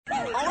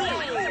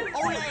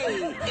Ole!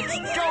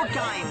 It's Joe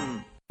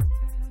time!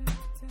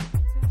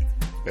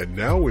 And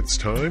now it's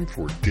time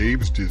for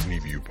Dave's Disney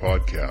View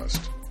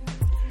podcast.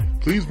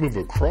 Please move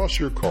across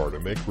your car to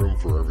make room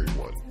for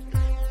everyone.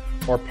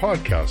 Our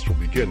podcast will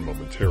begin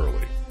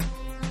momentarily.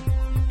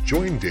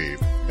 Join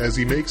Dave as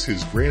he makes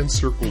his Grand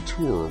Circle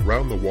tour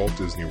around the Walt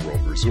Disney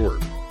World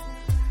Resort.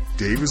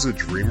 Dave is a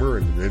dreamer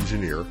and an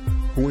engineer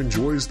who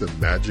enjoys the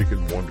magic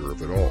and wonder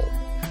of it all,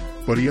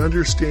 but he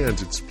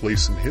understands its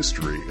place in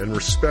history and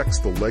respects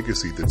the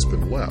legacy that's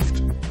been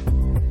left.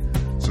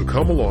 So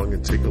come along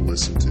and take a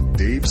listen to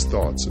Dave's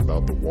thoughts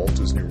about the Walt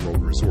Disney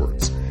World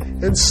Resorts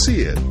and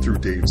see it through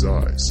Dave's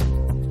eyes.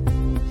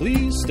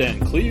 Please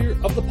stand clear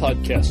of the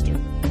podcaster.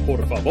 Por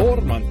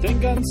favor,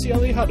 manténganse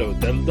alejado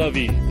del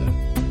David.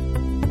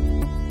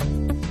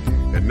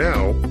 And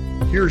now,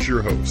 here's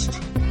your host.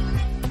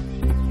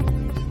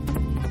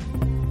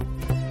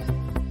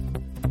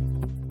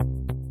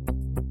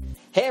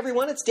 Hey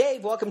everyone, it's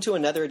Dave. Welcome to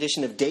another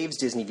edition of Dave's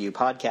Disney View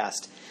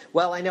podcast.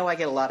 Well, I know I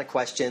get a lot of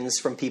questions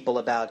from people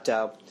about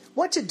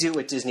what to do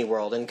at Disney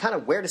World and kind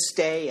of where to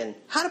stay and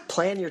how to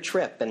plan your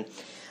trip. And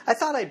I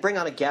thought I'd bring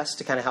on a guest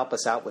to kind of help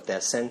us out with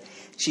this. And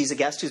she's a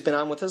guest who's been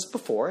on with us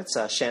before. It's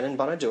Shannon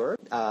Bonadur.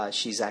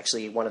 She's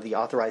actually one of the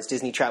authorized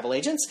Disney travel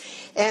agents.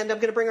 And I'm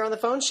going to bring her on the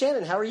phone.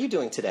 Shannon, how are you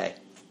doing today?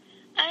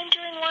 I'm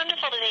doing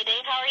wonderful today,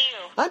 Dave. How are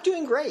you? I'm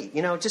doing great.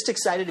 You know, just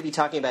excited to be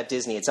talking about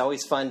Disney. It's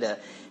always fun to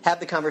have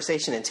the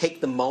conversation and take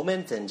the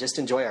moment and just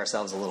enjoy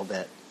ourselves a little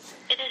bit.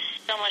 It is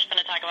so much fun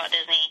to talk about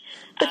Disney.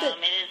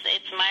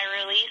 It's my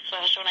release,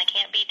 especially when I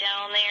can't be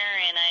down there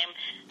and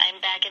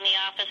I'm back in the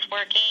office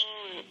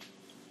working.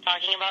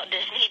 Talking about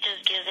Disney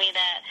just gives me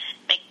that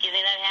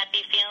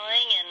happy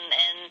feeling,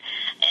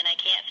 and I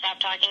can't stop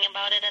talking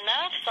about it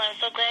enough. So I'm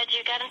so glad you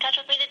got in touch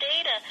with me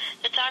today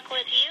to talk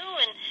with you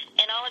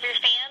and all of your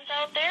fans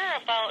out there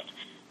about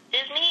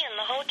Disney and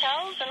the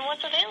hotels and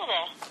what's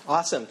available.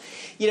 Awesome.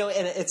 You know,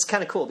 and it's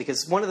kind of cool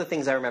because one of the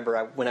things I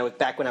remember when I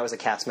was a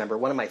cast member,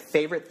 one of my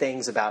favorite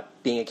things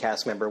about being a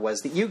cast member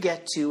was that you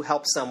get to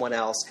help someone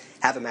else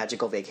have a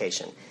magical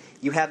vacation.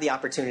 You have the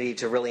opportunity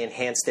to really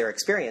enhance their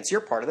experience.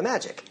 You're part of the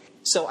magic.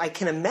 So I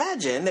can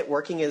imagine that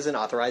working as an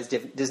authorized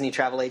Disney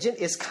travel agent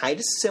is kind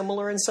of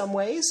similar in some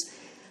ways,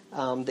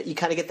 that you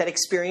kind of get that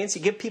experience.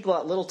 You give people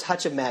a little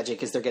touch of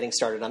magic as they're getting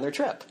started on their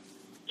trip.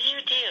 You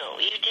do.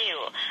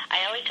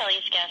 I always tell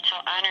each guest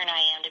how honored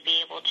I am to be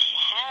able to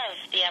have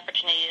the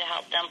opportunity to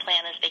help them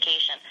plan this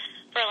vacation.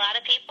 For a lot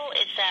of people,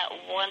 it's that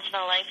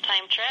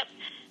once-in-a-lifetime trip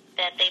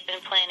that they've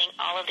been planning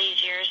all of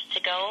these years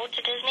to go to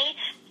Disney.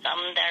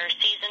 Some that are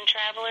seasoned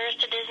travelers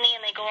to Disney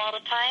and they go all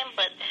the time,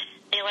 but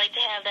they like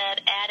to have that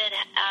added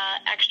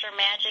extra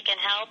magic and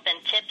help and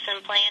tips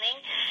and planning.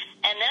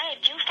 And then I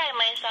do find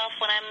myself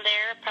when I'm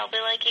there, probably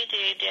like you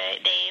do,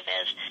 Dave,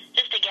 as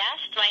just a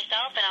guest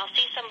myself, and I'll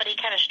see somebody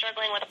kind of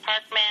struggling with a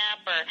park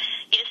map, or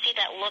you just see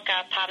that look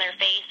up on their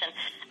face, and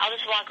I'll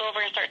just walk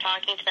over and start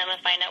talking to them and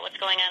find out what's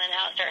going on and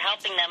start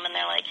helping them, and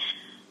they're like,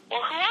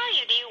 well, who are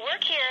you? Do you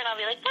work here? And I'll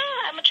be like, well,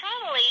 I'm a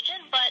travel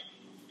agent, but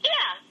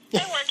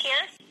yeah, I work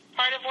here.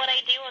 Part of what I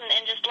do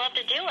and just love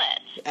to do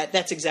it.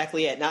 That's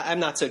exactly it. Now, I'm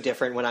not so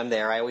different when I'm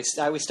there. I always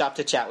stop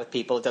to chat with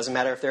people. It doesn't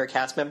matter if they're a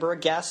cast member or a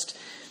guest,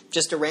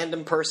 just a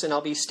random person.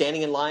 I'll be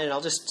standing in line and I'll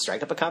just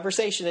strike up a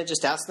conversation and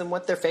just ask them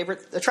what their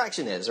favorite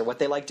attraction is or what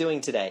they like doing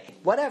today.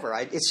 Whatever.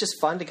 It's just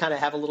fun to kind of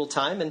have a little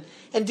time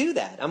and do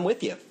that. I'm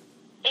with you.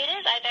 It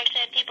is. I've actually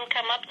had people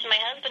come up to my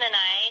husband and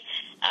I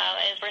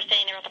as we're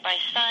staying there with my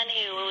son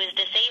who is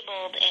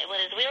disabled with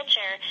his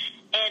wheelchair,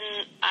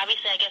 and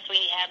obviously I guess we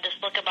have this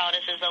look about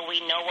us as though we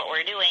know what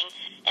we're doing,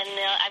 and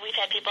we've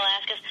had people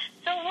ask us,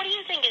 so what do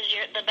you think is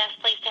the best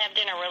place to have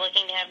dinner? We're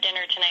looking to have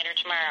dinner tonight or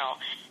tomorrow,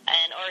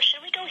 or should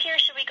we go here,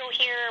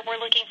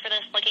 we're looking for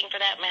this, looking for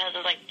that. My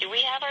husband's like, do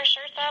we have our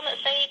shirts on that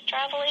say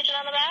travel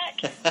agent on the back?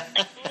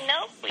 Like,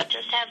 nope, we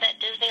just have that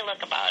Disney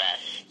look about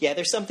us. Yeah,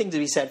 there's something to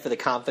be said for the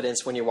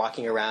confidence when you're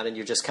walking around and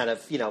you're just kind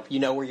of, you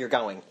know where you're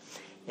going.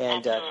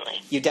 And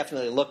you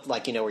definitely look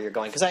like you know where you're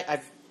going. Because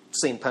I've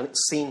seen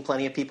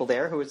plenty of people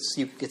there who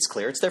it's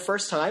clear it's their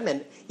first time.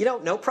 And,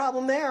 no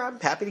problem there. I'm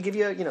happy to give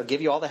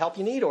you all the help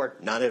you need or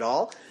none at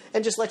all.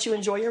 And just let you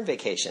enjoy your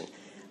vacation.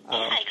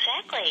 Yeah,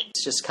 exactly.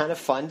 It's just kind of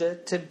fun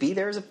to be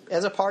there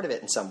as a part of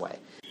it in some way.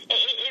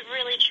 It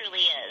really,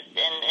 truly is.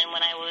 And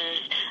when I was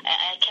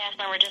a cast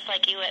member just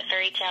like you at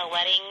Fairy Tale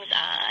Weddings,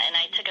 and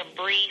I took a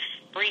brief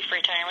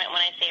retirement. When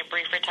I say a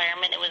brief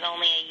retirement, it was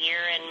only a year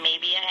and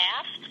maybe a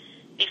half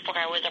before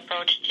I was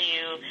approached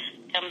to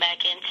come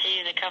back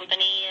into the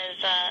company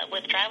as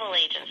with travel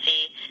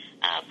agency,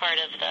 part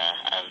of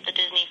the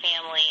Disney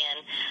family,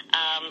 and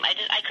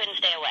I couldn't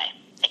stay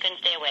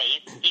away.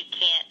 You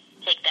can't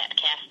take that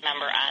cast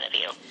member out of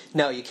you.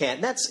 No, you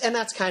can't.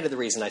 That's kind of the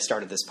reason I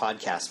started this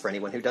podcast. For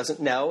anyone who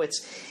doesn't know,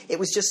 it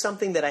was just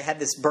something that I had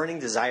this burning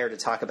desire to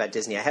talk about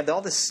Disney. I had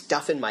all this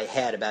stuff in my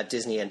head about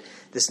Disney and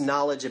this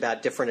knowledge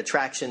about different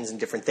attractions and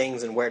different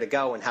things and where to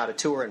go and how to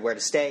tour and where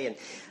to stay and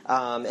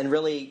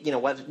really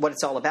what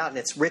it's all about and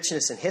its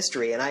richness and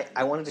history. And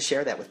I wanted to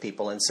share that with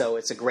people. And so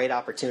it's a great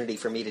opportunity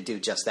for me to do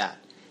just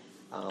that.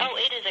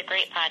 It is a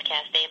great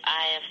podcast, Dave.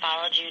 I have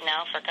followed you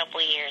now for a couple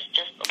of years.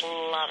 Just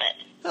love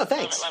it. Oh,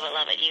 thanks.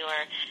 Love it. You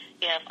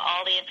have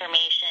all the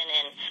information,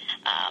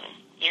 and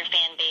your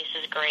fan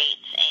base is great.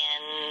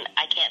 And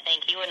I can't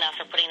thank you enough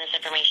for putting this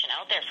information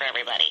out there for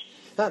everybody.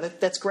 Oh,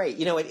 that's great.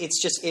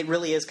 It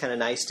really is kind of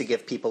nice to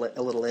give people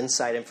a little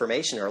inside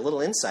information or a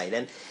little insight.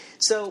 And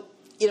so,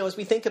 as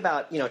we think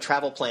about,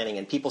 travel planning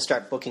and people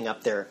start booking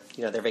up their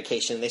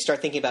vacation, they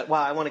start thinking about,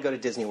 wow, I want to go to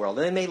Disney World.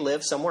 And they may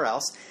live somewhere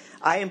else.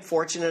 I am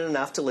fortunate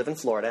enough to live in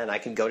Florida, and I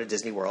can go to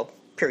Disney World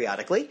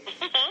periodically.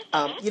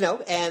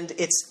 And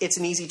it's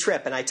an easy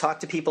trip. And I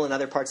talk to people in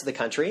other parts of the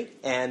country,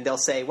 and they'll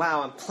say,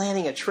 wow, I'm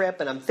planning a trip,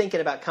 and I'm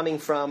thinking about coming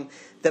from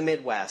the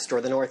Midwest or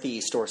the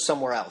Northeast or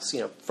somewhere else,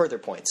 further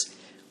points,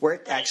 where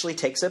it actually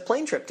takes a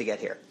plane trip to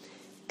get here.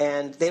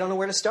 And they don't know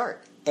where to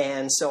start.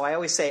 And so I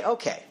always say,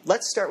 okay,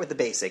 let's start with the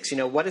basics.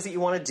 What is it you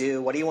want to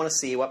do? What do you want to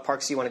see? What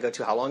parks do you want to go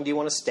to? How long do you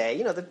want to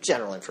stay? The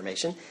general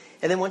information.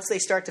 And then once they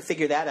start to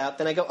figure that out,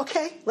 then I go,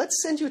 okay,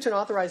 let's send you to an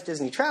authorized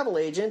Disney travel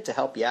agent to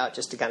help you out,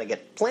 just to kind of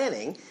get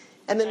planning.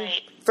 And then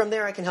from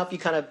there, I can help you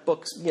kind of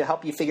book,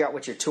 help you figure out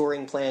what your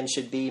touring plan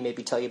should be,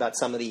 maybe tell you about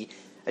some of the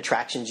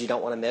attractions you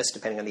don't want to miss,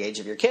 depending on the age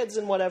of your kids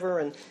and whatever,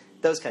 and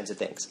those kinds of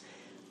things.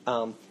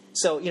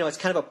 So, it's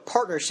kind of a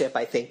partnership,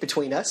 I think,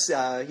 between us,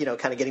 kind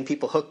of getting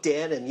people hooked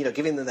in and,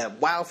 giving them that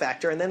wow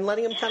factor and then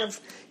letting them kind of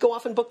go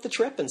off and book the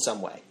trip in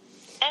some way.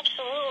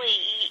 Absolutely.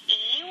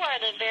 You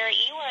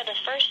are the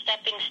first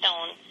stepping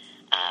stone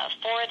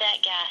for that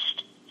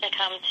guest to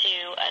come to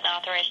an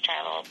authorized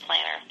travel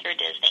planner through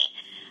Disney.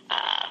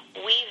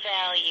 We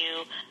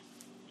value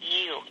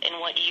you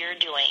and what you're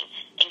doing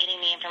and getting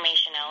the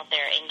information out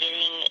there and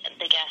getting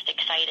the guest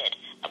excited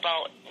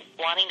about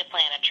wanting to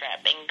plan a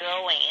trip and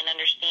going and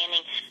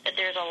understanding that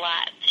there's a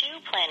lot to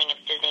planning a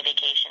Disney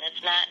vacation.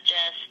 It's not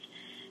just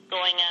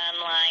going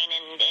online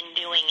and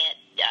doing it,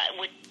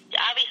 which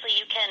obviously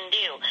you can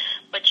do,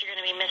 but you're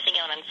going to be missing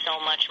out on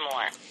so much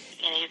more.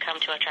 You come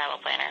to a travel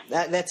planner.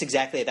 That's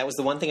exactly it. That was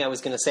the one thing I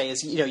was going to say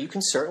is, you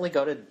can certainly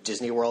go to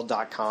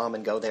DisneyWorld.com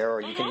and go there,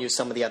 or you can use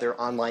some of the other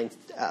online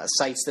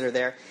sites that are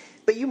there.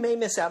 But you may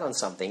miss out on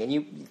something,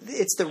 and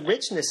it's the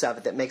richness of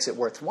it that makes it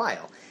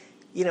worthwhile.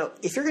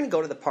 If you're going to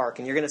go to the park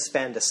and you're going to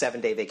spend a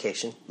 7-day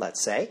vacation,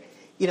 let's say,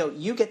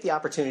 you get the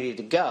opportunity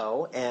to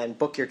go and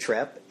book your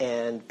trip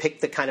and pick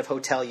the kind of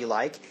hotel you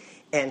like.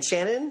 And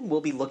Shannon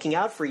will be looking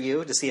out for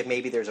you to see if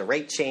maybe there's a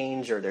rate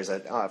change or there's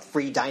a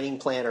free dining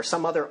plan or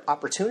some other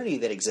opportunity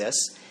that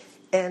exists.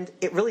 And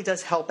it really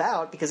does help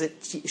out because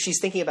she's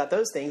thinking about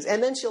those things.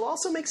 And then she'll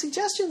also make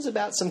suggestions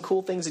about some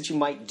cool things that you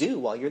might do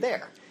while you're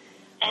there.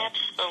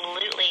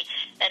 Absolutely.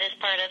 That is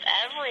part of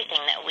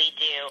everything that we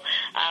do.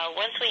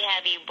 Once we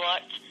have you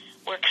booked,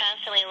 we're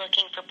constantly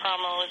looking for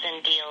promos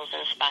and deals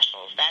and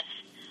specials. That's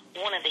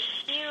one of the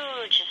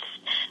huge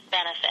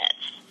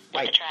benefits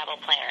with the travel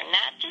planner.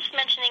 Not just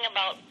mentioning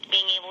about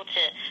being able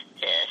to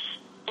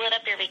split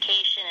up your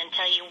vacation and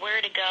tell you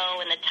where to go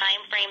and the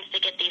time frames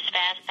to get these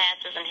fast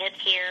passes and hit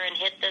here and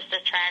hit this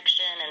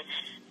attraction and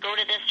go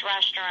to this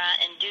restaurant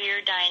and do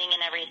your dining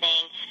and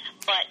everything.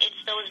 But it's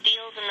those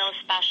deals and those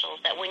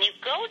specials that when you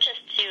go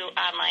just to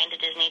online to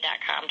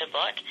Disney.com to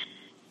book,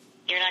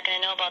 you're not going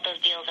to know about those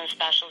deals and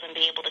specials and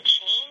be able to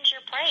change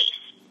your price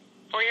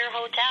for your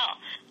hotel.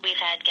 We've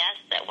had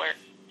guests that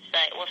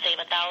will save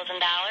 $1,000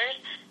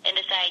 and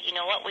decide, you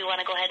know what, we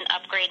want to go ahead and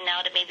upgrade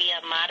now to maybe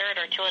a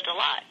moderate or to a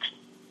deluxe,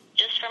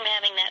 just from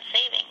having that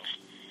savings.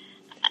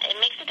 It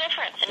makes a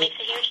difference. It makes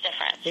a huge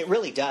difference. It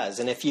really does.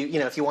 And if you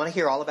want to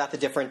hear all about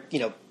the different,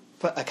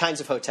 kinds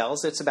of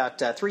hotels, it's about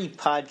 3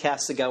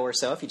 podcasts ago or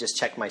so. If you just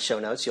check my show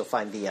notes, you'll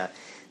find the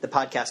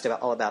podcast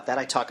all about that.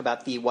 I talk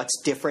about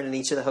what's different in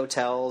each of the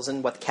hotels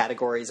and what the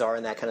categories are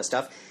and that kind of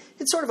stuff.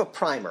 It's sort of a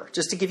primer,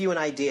 just to give you an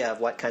idea of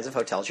what kinds of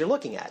hotels you're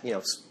looking at,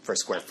 for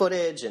square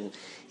footage and,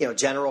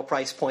 general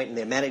price point and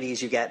the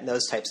amenities you get and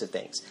those types of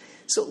things.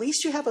 So at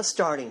least you have a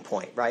starting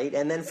point, right?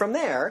 And then from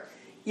there,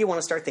 you want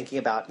to start thinking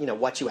about,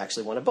 what you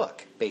actually want to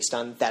book based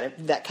on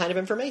that kind of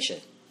information.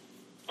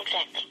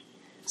 Exactly.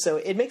 So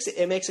it makes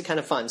it kind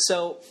of fun.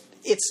 So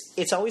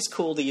it's always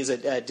cool to use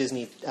a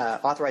Disney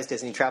authorized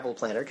Disney travel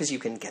planner because you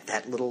can get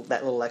that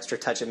little extra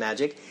touch of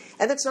magic.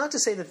 And that's not to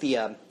say that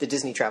the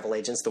Disney travel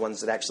agents, the ones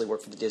that actually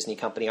work for the Disney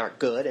company, aren't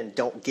good and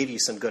don't give you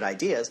some good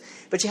ideas.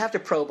 But you have to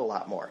probe a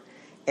lot more.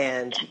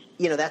 And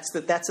that's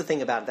the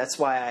thing about it. That's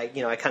why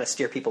I kind of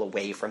steer people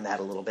away from that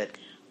a little bit.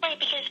 Right,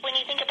 because when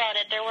you think about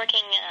it, they're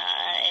working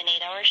an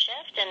 8-hour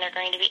shift, and they're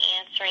going to be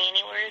answering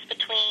anywhere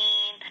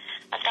between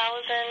 1,000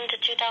 to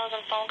 2,000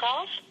 phone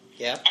calls.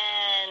 Yeah.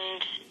 And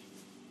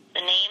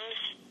the names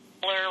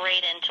blur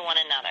right into one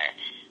another,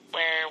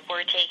 where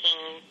we're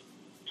taking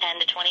 10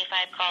 to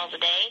 25 calls a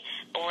day,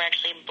 but we're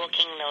actually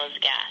booking those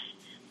guests.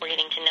 We're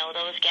getting to know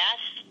those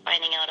guests,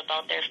 finding out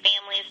about their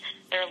families,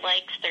 their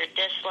likes, their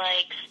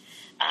dislikes,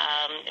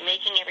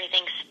 making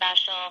everything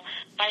special,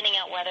 finding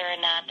out whether or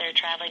not they're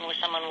traveling with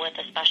someone with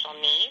a special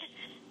need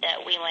that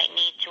we might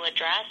need to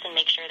address and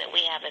make sure that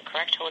we have the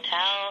correct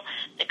hotel,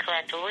 the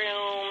correct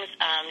rooms,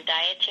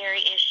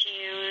 dietary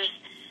issues,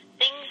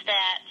 things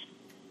that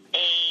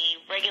a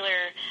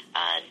regular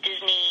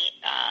Disney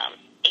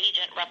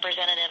agent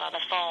representative on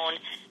the phone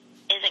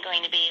isn't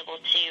going to be able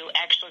to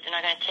actually, they're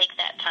not going to take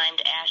that time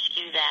to ask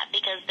you that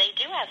because they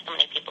do have so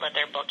many people that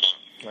they're booking.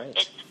 Right.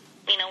 It's,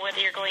 whether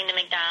you're going to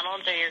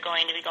McDonald's or you're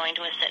going to be going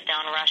to a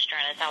sit-down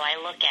restaurant is how I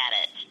look at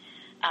it.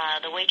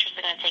 The waitress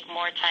is going to take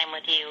more time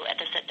with you at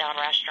the sit-down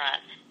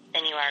restaurant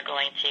than you are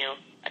going to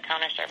a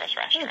counter service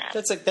restaurant.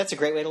 Yeah, that's a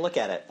great way to look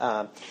at it.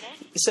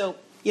 So,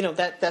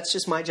 that's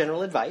just my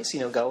general advice.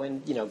 Go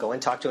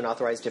and talk to an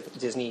authorized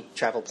Disney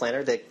travel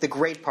planner. The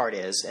great part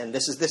is, and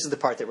this is the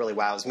part that really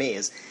wows me,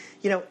 is,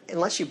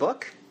 unless you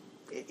book,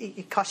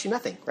 it costs you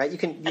nothing, right? You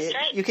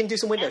can do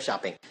some window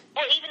shopping.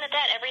 Well, even at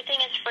that,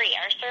 everything is free.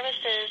 Our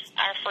services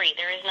are free.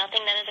 There is nothing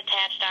that is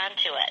attached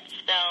onto it.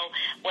 So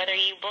whether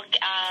you book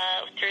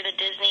through the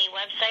Disney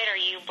website or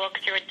you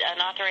book through an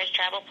authorized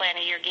travel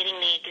planner, you're getting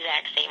the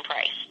exact same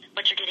price,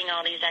 but you're getting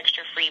all these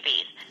extra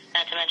freebies.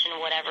 Not to mention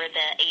whatever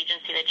the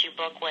agency that you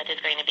book with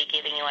is going to be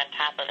giving you on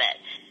top of it.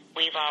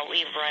 We've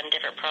run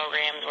different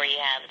programs where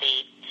you have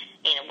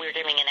we're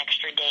giving an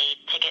extra day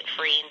ticket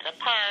free into the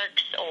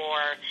parks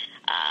or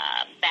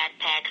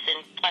backpacks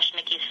and plush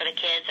Mickeys for the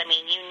kids. I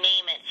mean, you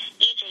name it.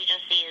 Each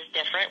agency is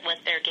different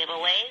with their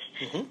giveaways.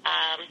 Mm-hmm.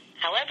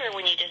 However,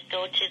 when you just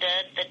go to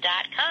the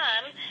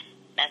 .com,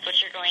 that's what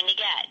you're going to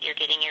get. You're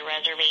getting your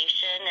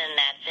reservation, and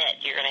that's it.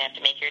 You're going to have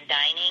to make your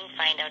dining,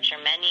 find out your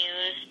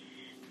menus,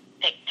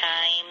 pick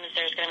times.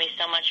 There's going to be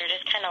so much. You're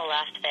just kind of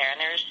left there, and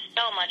there's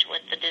so much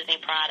with the Disney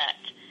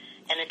product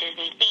and the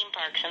Disney theme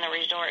parks and the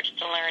resorts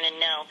to learn and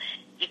know.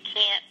 You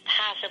can't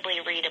possibly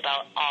read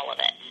about all of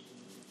it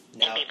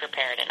and be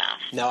prepared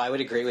enough. No, I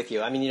would agree with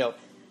you. I mean,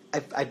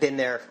 I've been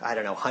there, I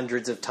don't know,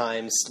 hundreds of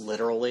times,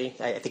 literally.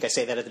 I think I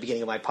say that at the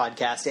beginning of my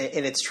podcast,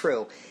 and it's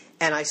true.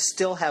 And I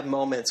still have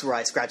moments where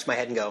I scratch my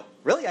head and go,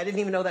 really? I didn't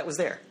even know that was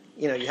there.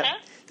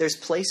 There's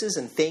places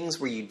and things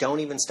where you don't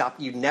even stop,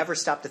 you never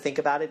stop to think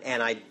about it,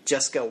 and I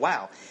just go,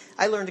 wow.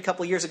 I learned a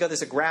couple of years ago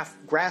there's a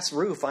grass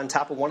roof on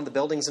top of one of the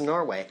buildings in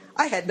Norway.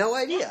 I had no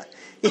idea.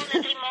 Oh, did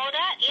they mow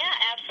that? Yeah,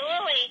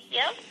 absolutely.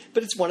 Yep.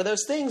 But it's one of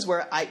those things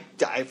where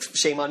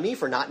shame on me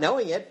for not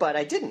knowing it, but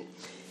I didn't.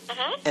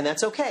 Mm-hmm. And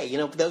that's okay.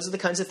 Those are the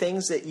kinds of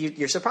things that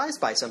you're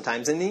surprised by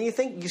sometimes. And then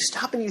you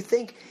stop and you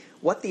think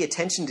what the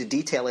attention to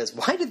detail is.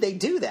 Why did they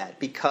do that?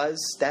 Because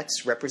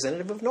that's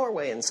representative of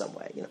Norway in some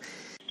way.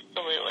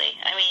 Absolutely.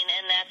 I mean,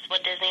 and that's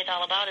what Disney is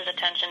all about, is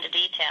attention to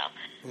detail.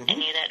 Mm-hmm. And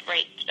you that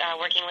great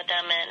working with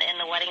them in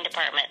the wedding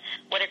department.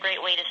 What a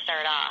great way to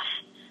start off.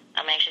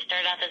 I actually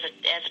started off as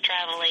a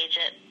travel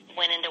agent,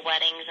 went into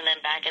weddings, and then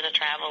back as a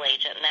travel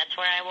agent. And that's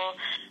where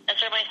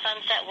my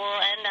sunset will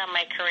end on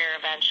my career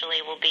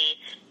eventually, will be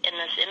in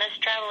this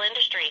travel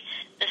industry.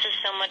 This is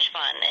so much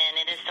fun,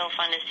 and it is so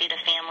fun to see the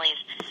families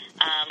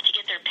to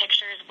get their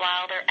pictures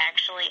while they're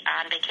actually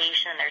on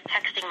vacation. They're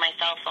texting my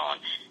cell phone,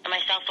 and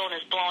my cell phone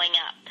is blowing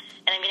up.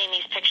 And I'm getting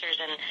these pictures,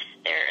 and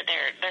they're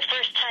their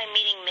first time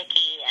meeting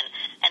Mickey,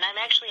 and I'm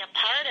actually a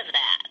part of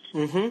that.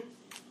 Mm-hmm.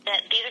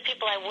 That these are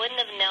people I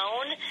wouldn't have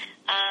known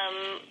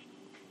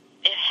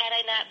had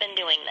I not been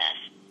doing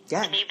this.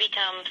 Yeah. And you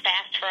become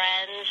fast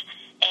friends,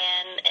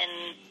 and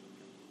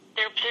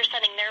they're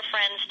sending their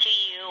friends to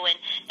you,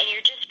 and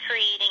you're just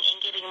creating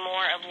and giving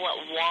more of what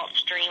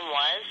Walt's dream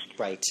was.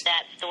 Right.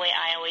 That's the way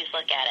I always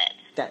look at it.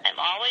 I'm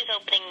always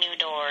opening new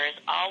doors,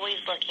 always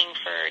looking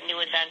for new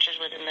adventures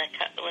within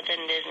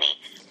Disney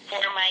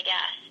for my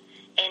guests,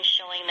 and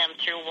showing them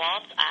through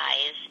Walt's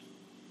eyes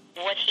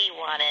what he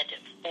wanted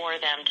for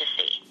them to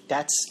see.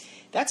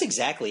 That's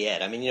exactly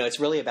it. I mean, it's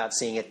really about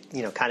seeing it,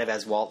 kind of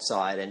as Walt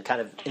saw it and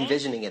kind of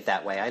envisioning it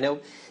that way. I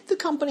know the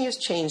company has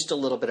changed a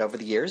little bit over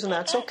the years, and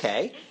that's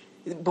okay.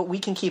 But we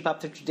can keep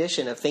up the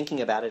tradition of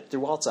thinking about it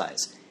through Walt's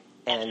eyes,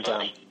 and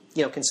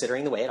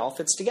considering the way it all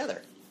fits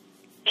together.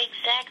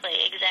 Exactly.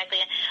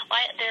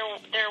 Well,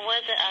 there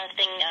was a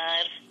thing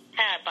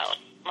about,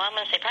 I'm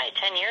going to say probably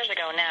 10 years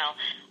ago now.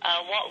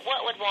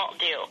 What would Walt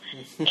do?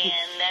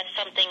 And that's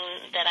something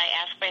that I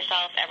ask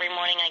myself every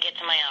morning I get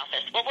to my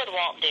office. What would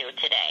Walt do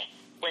today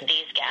with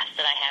these guests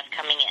that I have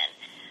coming in?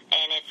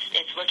 And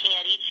it's looking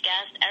at each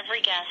guest.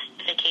 Every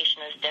guest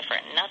vacation is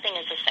different. Nothing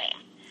is the same.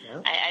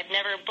 Yeah. I've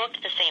never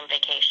booked the same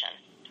vacation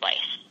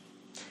twice.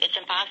 It's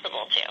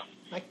impossible to.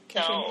 I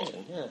can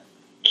imagine, yeah.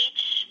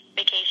 Each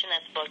vacation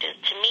that's booked,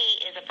 to me,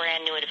 is a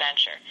brand new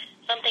adventure.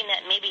 Something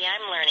that maybe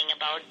I'm learning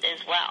about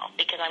as well,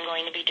 because I'm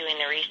going to be doing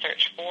the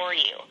research for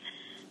you.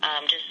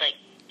 Just like,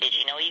 did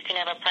you know you can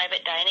have a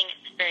private dining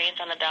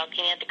experience on the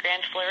balcony at the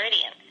Grand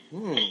Floridian?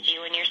 Just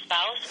you and your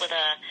spouse with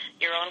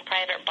your own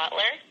private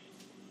butler?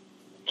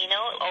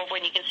 Or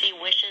when you can see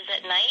wishes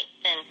at night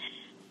and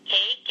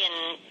cake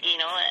and,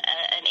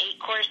 an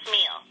 8-course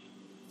meal.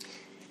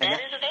 That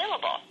is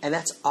available. And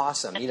that's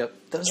awesome.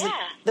 Those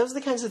are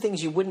the kinds of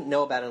things you wouldn't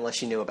know about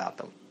unless you knew about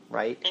them,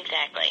 right?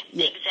 Exactly.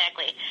 Yeah.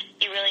 Exactly.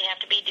 You really have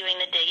to be doing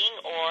the digging,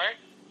 or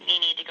you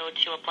need to go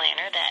to a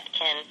planner that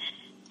can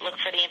look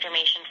for the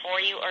information for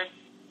you. Or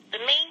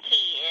the main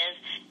key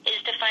is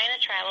to find a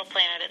travel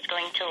planner that's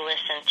going to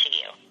listen to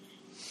you.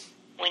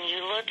 When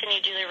you look and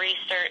you do the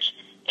research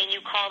and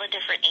you call the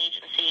different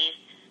agencies,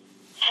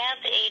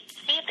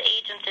 see if the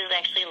agency is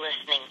actually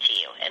listening to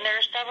you. And there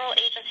are several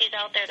agencies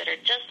out there that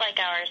are just like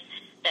ours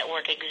that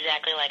work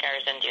exactly like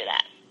ours and do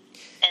that.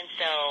 And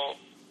so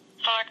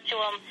talk to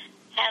them,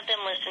 have them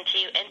listen to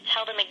you, and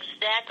tell them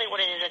exactly what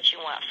it is that you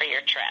want for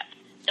your trip.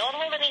 Don't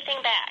hold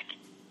anything back.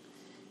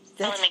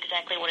 Tell them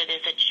exactly what it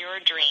is that's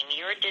your dream,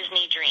 your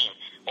Disney dream,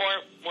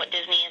 or what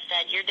Disney has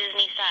said, your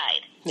Disney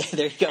side.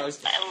 There you go.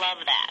 I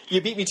love that.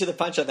 You beat me to the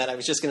punch on that. I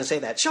was just going to say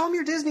that. Show them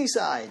your Disney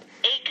side.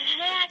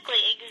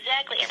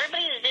 Exactly.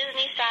 Everybody's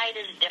Disney side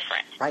is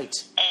different. Right.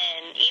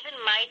 And even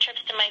my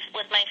trips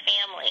with my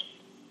family,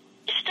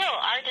 still,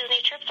 our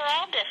Disney trips are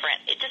all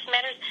different. It just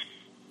matters.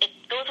 It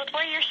goes with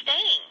where you're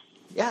staying.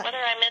 Yeah.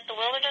 Whether I'm at the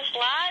Wilderness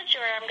Lodge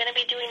or I'm going to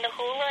be doing the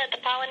hula at the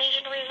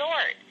Polynesian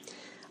Resort.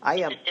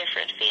 It's a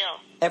different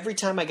feel. Every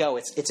time I go,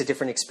 it's a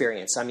different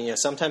experience. I mean,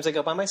 sometimes I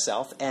go by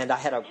myself, and I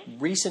had a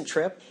recent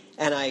trip,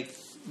 and I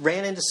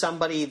ran into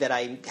somebody that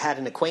I had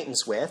an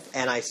acquaintance with,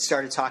 and I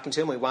started talking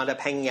to him. We wound up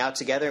hanging out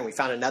together, and we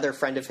found another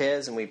friend of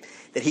his, and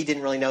that he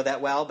didn't really know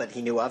that well, but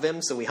he knew of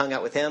him, so we hung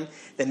out with him.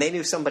 Then they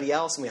knew somebody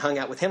else, and we hung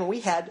out with him, and we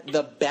had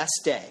the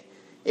best day.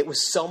 It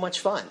was so much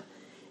fun.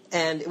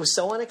 And it was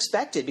so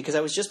unexpected because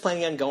I was just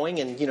planning on going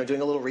and,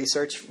 doing a little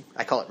research.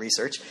 I call it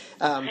research,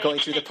 going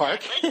through the park.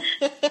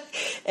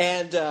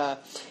 And,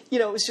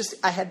 it was just,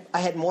 I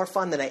had more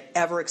fun than I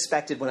ever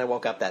expected when I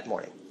woke up that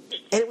morning.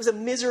 And it was a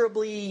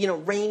miserably,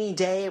 rainy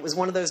day. It was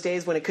one of those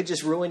days when it could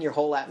just ruin your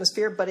whole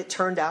atmosphere, but it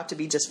turned out to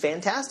be just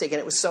fantastic, and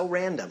it was so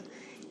random.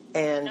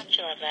 And, don't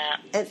you love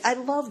that? And I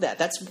love that.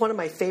 That's one of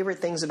my favorite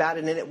things about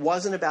it. And it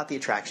wasn't about the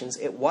attractions.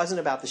 It wasn't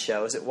about the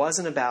shows. It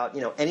wasn't about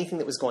anything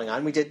that was going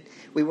on.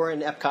 We were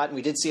in Epcot and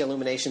we did see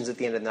Illuminations at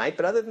the end of the night.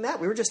 But other than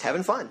that, we were just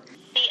having fun.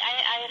 See,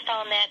 I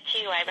found that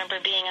too. I remember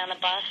being on the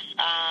bus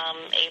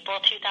April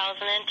 2010,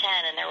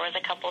 and there was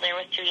a couple there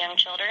with 2 young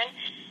children,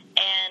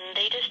 and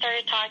they just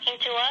started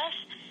talking to us.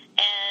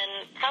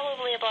 And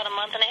probably about a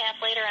month and a half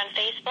later on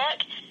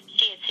Facebook,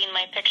 she had seen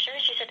my picture.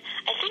 She said,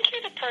 "I think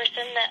you're the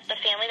person the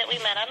family that we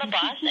met on the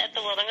bus at the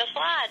Wilderness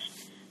Lodge."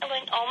 I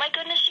went, "Oh my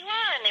goodness, you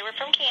are!" And they were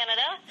from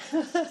Canada,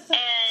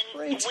 and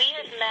Great. We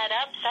have met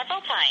up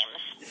several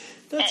times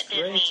That's at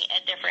Disney great.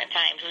 at different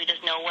times. We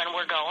just know when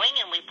we're going,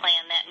 and we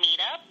plan that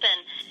meetup, and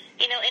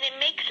and it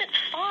makes it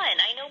fun.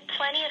 I know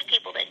plenty of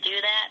people that do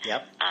that.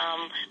 Yep.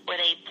 Where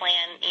they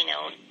plan,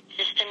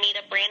 just to meet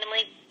up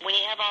randomly. When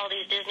you have all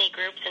these Disney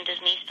groups and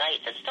Disney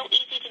sites, it's so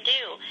easy to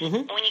do. Mm-hmm.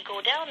 And when you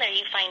go down there,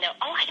 you find out,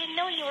 I didn't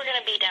know you were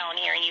going to be down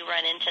here, and you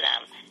run into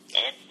them.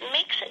 It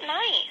makes it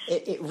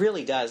nice. It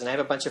really does. And I have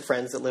a bunch of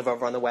friends that live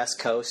over on the West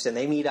Coast, and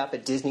they meet up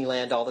at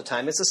Disneyland all the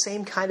time. It's the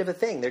same kind of a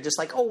thing. They're just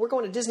like, we're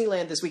going to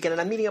Disneyland this weekend,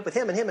 and I'm meeting up with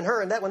him and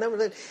her and that one.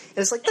 And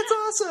it's like, that's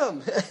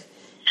awesome.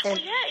 And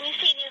you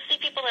see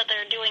people that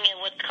they're doing it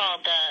what's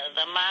called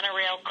the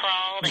monorail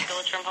crawl that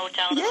goes from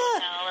hotel to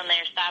hotel, and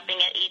they're stopping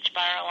at each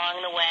bar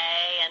along the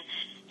way, and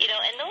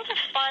and those are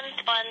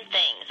fun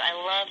things. I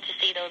love to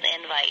see those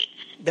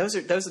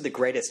invites. Those are the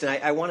greatest,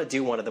 and I want to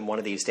do one of them one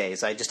of these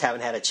days. I just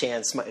haven't had a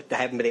chance. I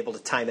haven't been able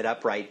to time it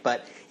up right,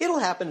 but it'll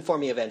happen for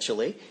me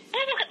eventually.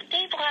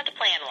 Dave will have to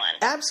plan one.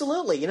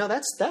 Absolutely.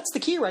 That's the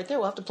key right there.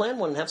 We'll have to plan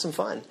one and have some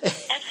fun.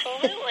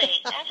 Absolutely.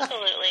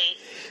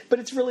 But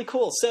it's really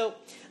cool. So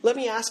let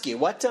me ask you,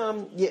 what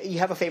you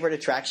have a favorite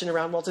attraction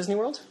around Walt Disney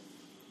World?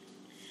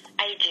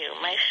 I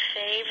do. My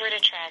favorite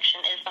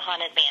attraction is the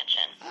Haunted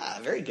Mansion. Ah,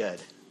 very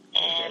good.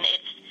 And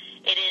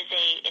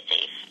it's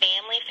a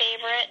family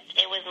favorite.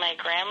 It was my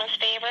grandma's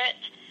favorite.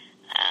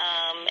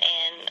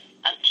 And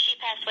she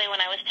passed away when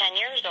I was 10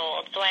 years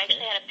old, so I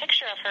actually had a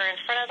picture of her in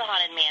front of the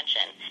Haunted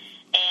Mansion.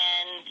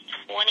 And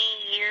 20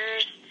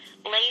 years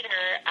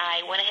later,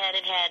 I went ahead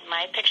and had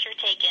my picture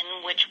taken,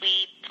 which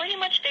we pretty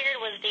much figured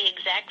was the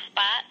exact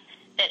spot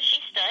that she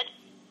stood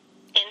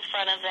in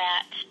front of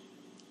that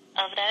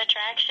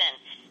attraction.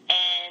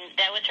 And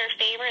that was her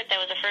favorite. That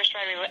was the first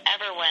ride we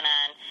ever went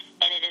on,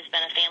 and it has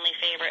been a family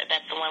favorite.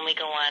 That's the one we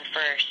go on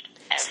first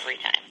every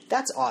time.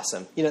 That's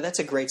awesome. That's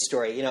a great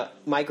story.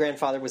 My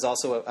grandfather was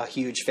also a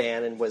huge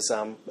fan, and was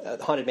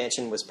Haunted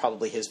Mansion was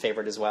probably his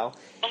favorite as well.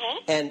 Mm-hmm.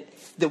 And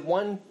the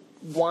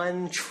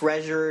one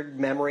treasured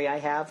memory I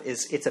have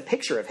is it's a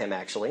picture of him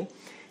actually,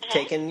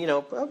 taken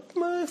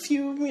a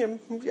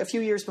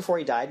few years before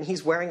he died, and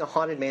he's wearing a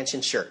Haunted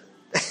Mansion shirt.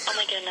 Oh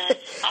my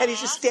goodness! And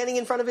he's just standing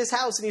in front of his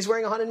house, and he's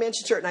wearing a Haunted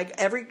Mansion shirt. And I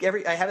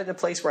have it in a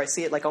place where I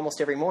see it like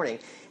almost every morning.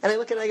 And I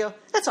look at it and I go,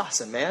 "That's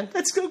awesome, man.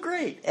 That's so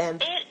great." And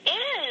it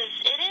is,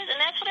 and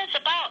that's what it's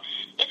about.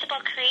 It's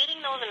about creating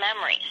those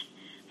memories.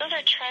 Those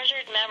are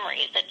treasured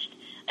memories.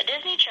 A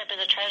Disney trip is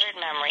a treasured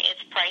memory.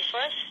 It's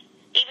priceless,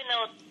 even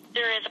though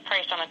there is a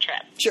price on a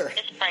trip. Sure.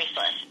 It's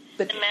priceless.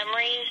 But the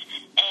memories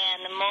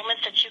and the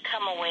moments that you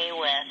come away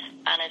with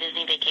on a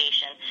Disney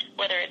vacation,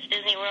 whether it's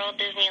Disney World,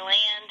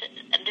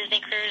 Disneyland, a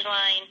Disney Cruise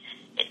Line,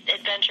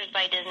 Adventures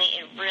by Disney,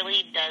 it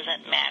really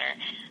doesn't matter.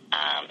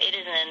 It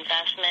is an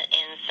investment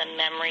in some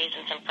memories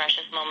and some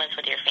precious moments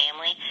with your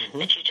family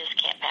that you just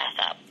can't pass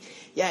up.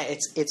 Yeah,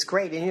 it's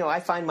great. And, I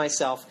find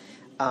myself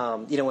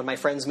When my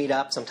friends meet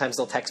up, sometimes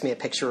they'll text me a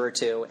picture or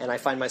two, and I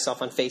find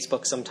myself on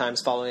Facebook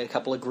sometimes following a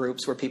couple of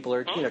groups where people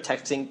are,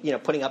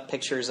 texting, putting up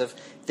pictures of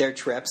their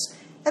trips,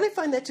 and I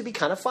find that to be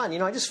kind of fun.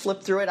 I just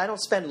flip through it. I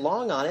don't spend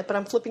long on it, but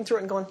I'm flipping through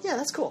it and going, yeah,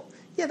 that's cool.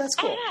 Yeah, that's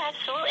cool. Oh, yeah,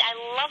 absolutely. I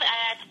love it.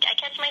 I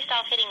catch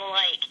myself hitting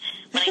like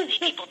when I see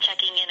people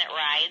checking in at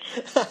rides.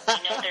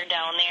 They're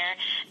down there.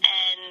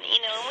 And,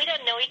 we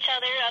don't know each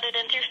other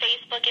than through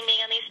Facebook and being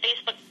on these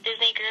Facebook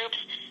Disney groups.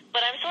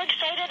 But I'm so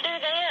excited they're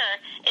there.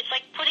 It's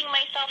like putting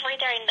myself right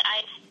there, and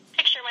I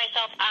picture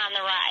myself on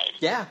the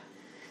ride.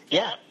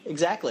 Yeah,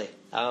 exactly.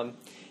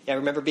 I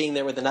remember being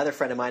there with another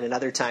friend of mine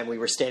another time. We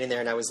were standing there,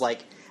 and I was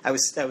like, I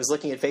was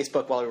looking at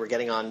Facebook while we were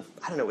getting on,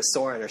 I don't know, it was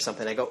Soarin' or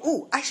something. I go,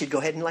 ooh, I should go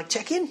ahead and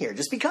check in here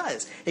just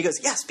because. And he goes,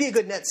 yes, be a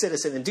good net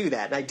citizen and do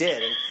that. And I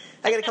did. And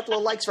I got a couple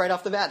of likes right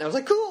off the bat. And I was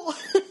like, cool.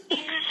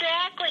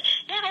 Exactly.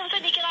 Yeah, all of a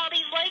sudden you get all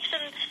these likes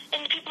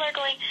and people are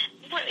going,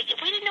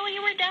 we didn't know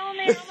you were down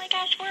there. Oh my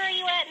gosh, where are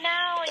you at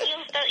now? And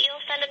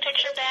you'll send a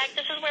picture back.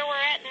 This is where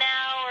we're at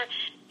now. Or,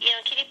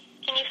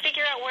 can you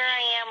figure out where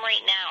I am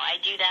right now? I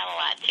do that a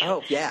lot too.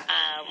 Oh, yeah.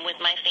 With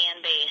my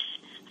fan base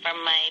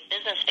from my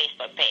business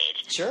Facebook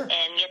page. Sure.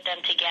 And get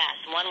them to guess.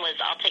 One was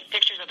I'll take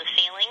pictures of the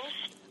ceilings.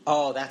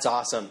 Oh, that's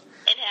awesome.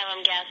 And have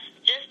them guess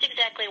just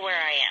exactly where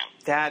I am.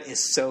 That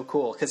is so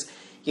cool because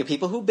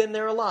people who've been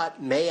there a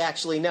lot may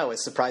actually know,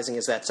 as surprising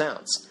as that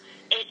sounds.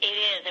 It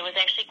is. It was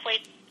actually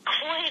quite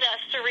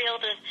surreal.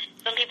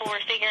 Some people were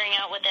figuring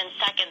out within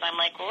seconds. I'm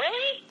like,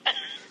 really?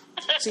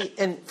 See,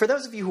 and for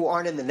those of you who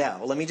aren't in the know,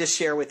 let me just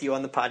share with you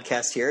on the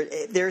podcast here.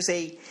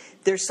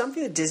 There's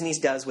something that Disney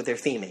does with their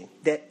theming,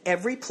 that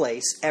every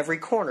place, every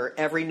corner,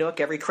 every nook,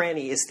 every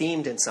cranny is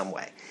themed in some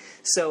way.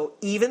 So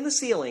even the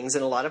ceilings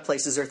in a lot of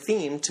places are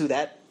themed to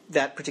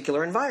that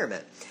particular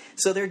environment.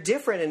 So they're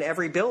different in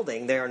every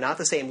building. They are not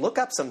the same. Look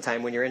up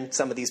sometime when you're in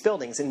some of these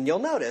buildings, and you'll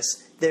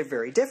notice they're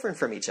very different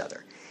from each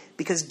other.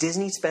 Because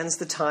Disney spends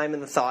the time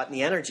and the thought and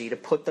the energy to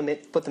put them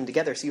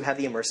together so you have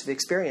the immersive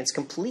experience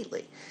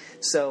completely.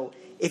 So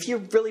if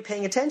you're really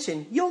paying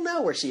attention, you'll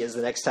know where she is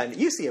the next time that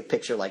you see a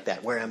picture like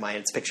that. Where am I?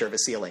 It's a picture of a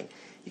ceiling.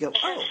 You go,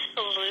 oh.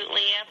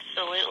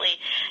 Absolutely.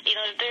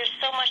 There's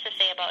so much to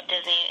say about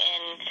Disney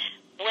and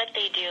what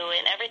they do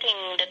and everything,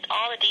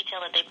 all the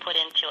detail that they put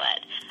into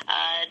it.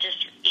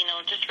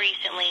 Just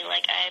recently,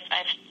 like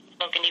I've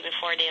spoken to you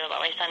before, Dave,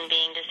 about my son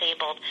being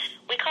disabled.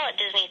 We call it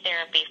Disney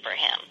therapy for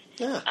him.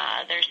 Yeah.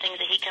 There's things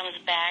that he comes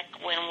back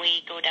when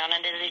we go down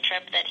on a Disney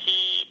trip that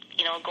he,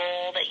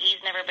 goal that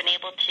he's never been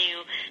able to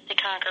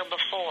conquer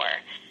before.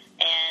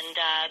 And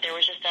there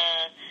was just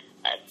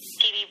a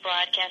TV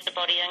broadcast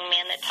about a young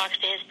man that talks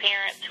to his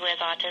parents who has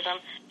autism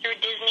through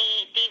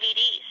Disney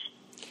DVDs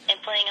and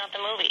playing out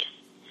the movies.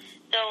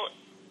 So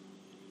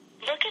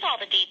look at all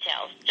the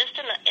details, just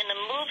in the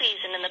movies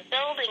and in the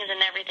buildings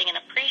and everything, and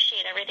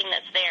appreciate everything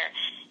that's there.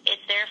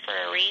 It's there for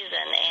a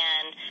reason,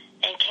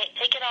 and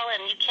take it all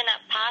in. You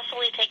cannot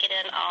possibly take it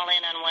all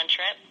in on one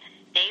trip.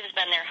 Dave's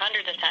been there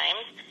hundreds of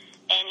times,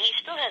 and he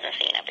still hasn't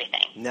seen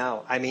everything.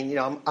 No, I mean,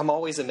 I'm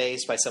always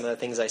amazed by some of the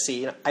things I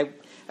see.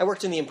 I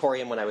worked in the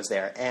Emporium when I was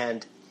there,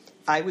 and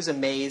I was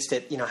amazed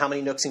at how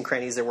many nooks and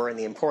crannies there were in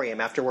the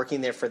Emporium. After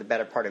working there for the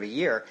better part of a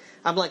year,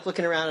 I'm like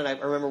looking around, and I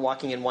remember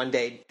walking in one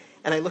day,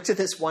 and I looked at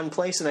this one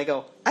place, and I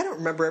go, I don't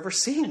remember ever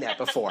seeing that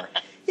before.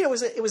 It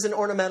was an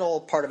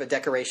ornamental part of a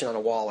decoration on a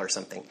wall or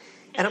something.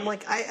 And I'm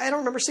like, I don't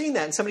remember seeing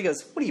that. And somebody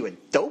goes, what are you, a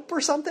dope or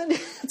something?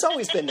 It's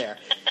always been there.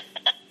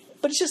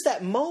 But it's just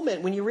that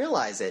moment when you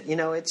realize it.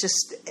 It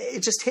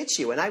just hits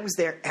you. And I was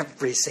there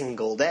every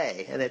single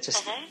day, and it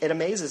just it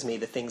amazes me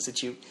the things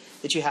that you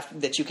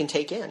can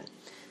take in.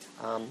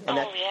 And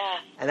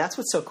that's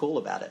what's so cool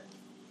about it.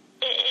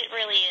 It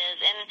really is.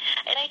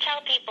 And I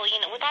tell people,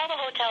 with all the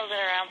hotels that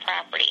are on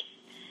property,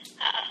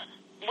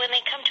 when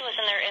they come to us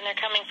and they're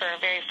coming for a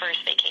very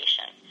first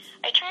vacation,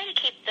 I try to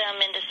keep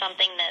them into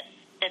something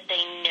that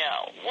they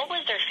know. What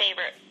was their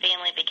favorite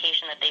family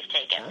vacation that they've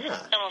taken?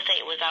 Some will say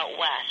it was out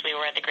west. We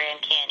were at the Grand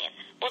Canyon.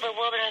 Well, the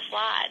Wilderness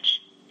Lodge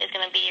is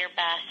going to be your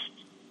best.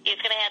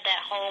 It's going to have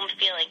that home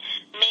feeling,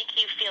 make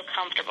you feel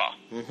comfortable,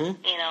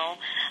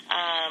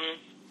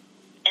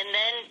 and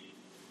then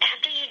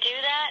after you do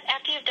that,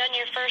 after you've done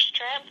your first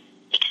trip,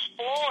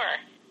 explore.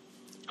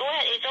 Go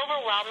ahead. It's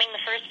overwhelming.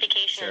 The first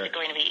vacation is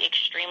going to be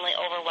extremely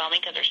overwhelming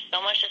because there's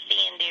so much to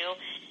see and do.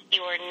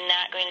 You are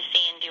not going to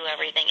see and do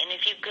everything. And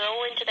if you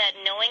go into that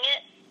knowing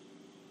it,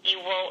 you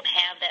won't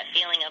have that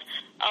feeling of,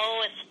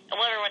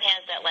 everyone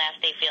has that last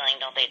day feeling,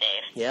 don't they,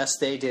 Dave?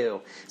 Yes, they do.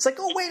 It's like,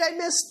 oh, wait, I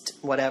missed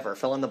whatever.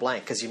 Fill in the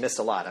blank because you missed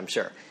a lot, I'm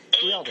sure.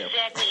 We all do.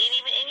 Exactly.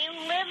 And you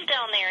live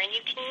down there, and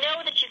you can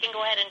know that you can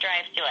go ahead and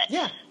drive to it.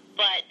 Yeah.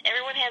 But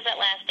everyone has that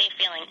last day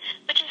feeling.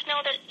 But just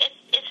know that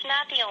it's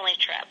not the only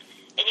trip.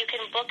 And you can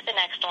book the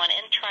next one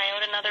and try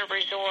out another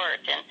resort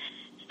and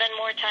spend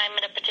more time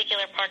in a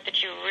particular park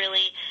that you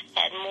really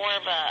had more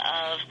of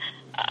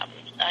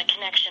a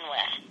connection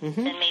with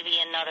than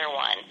maybe another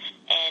one.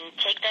 And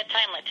take that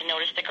time to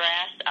notice the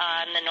grass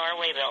on the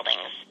Norway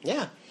buildings.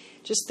 Yeah.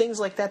 Just things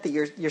like that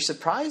you're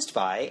surprised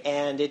by,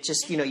 and it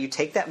just, you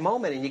take that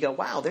moment and you go,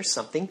 wow, there's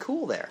something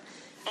cool there.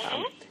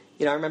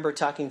 I remember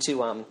talking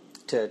to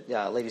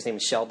a lady's name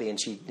is Shelby, and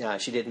she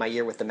did My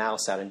Year with the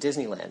Mouse out in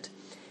Disneyland.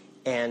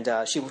 And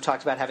she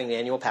talked about having an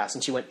annual pass,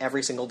 and she went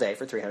every single day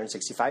for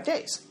 365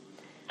 days.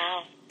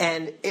 Wow.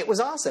 And it was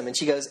awesome. And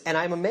she goes, and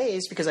I'm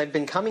amazed because I've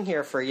been coming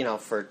here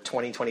for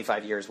 20,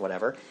 25 years,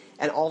 whatever,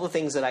 and all the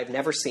things that I've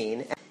never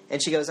seen.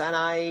 And she goes, and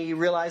I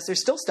realize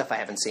there's still stuff I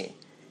haven't seen.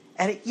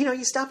 And,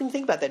 you stop and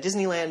think about that.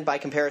 Disneyland, by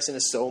comparison,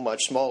 is so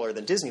much smaller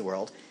than Disney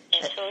World.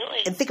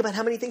 Absolutely. And think about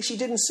how many things she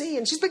didn't see.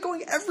 And she's been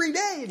going every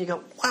day. And you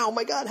go, wow,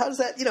 my God, how does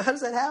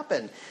that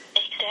happen?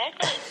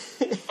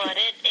 Exactly. But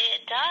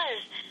it does.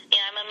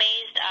 I'm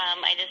amazed.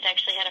 I just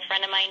actually had a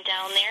friend of mine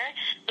down there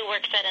who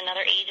works at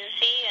another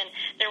agency, and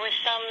there was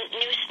some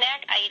new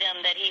snack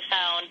item that he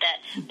found that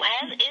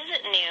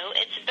isn't new.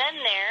 It's been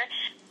there,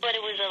 but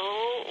it was a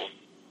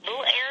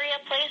little area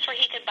place where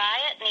he could buy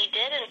it, and he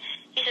did, and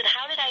he said,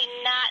 how did I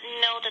not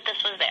know that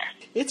this was there?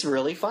 It's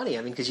really funny.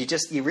 I mean, because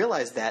you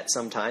realize that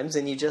sometimes,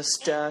 and you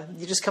just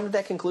come to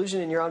that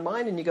conclusion in your own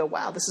mind, and you go,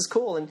 wow, this is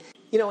cool. And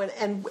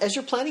and as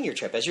you're planning your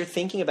trip, as you're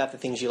thinking about the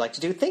things you like to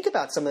do, think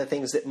about some of the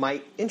things that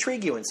might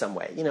intrigue you in some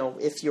way.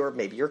 If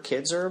maybe your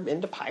kids are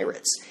into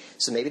pirates,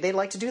 so maybe they'd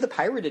like to do the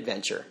pirate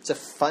adventure. It's a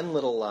fun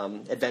little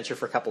adventure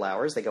for a couple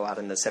hours. They go out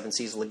in the Seven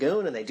Seas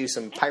Lagoon and they do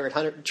some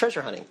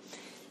treasure hunting,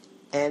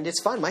 and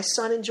it's fun. My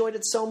son enjoyed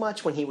it so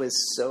much when he was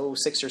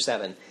 6 or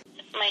 7.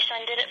 My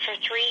son did it for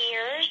 3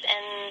 years,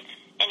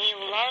 and he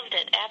loved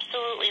it.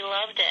 Absolutely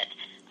loved it.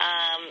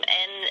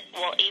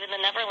 Even the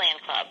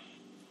Neverland Club.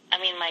 I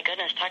mean, my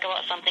goodness, talk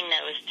about something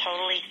that was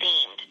totally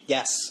themed.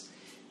 Yes.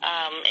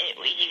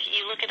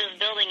 You look at this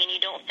building and you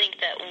don't think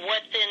that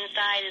what's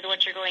inside is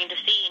what you're going to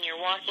see, and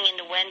you're walking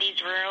into Wendy's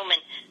room and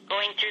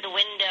going through the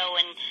window,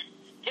 and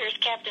there's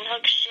Captain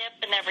Hook's ship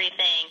and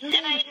everything.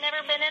 And I had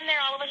never been in there.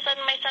 All of a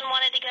sudden, my son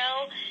wanted to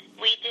go.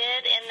 We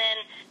did, and then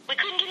we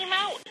couldn't get him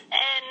out.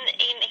 And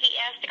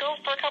he asked to go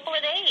for a couple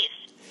of days.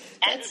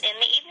 And in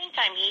the evening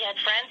time, he had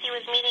friends he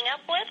was meeting up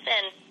with,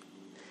 and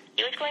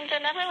he was going to the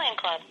Neverland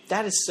Club.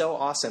 That is so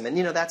awesome. And,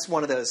 that's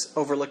one of those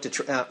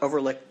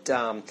overlooked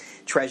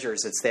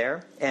treasures that's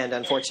there. And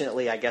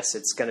unfortunately, I guess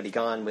it's going to be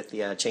gone with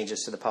the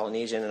changes to the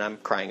Polynesian, and I'm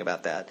crying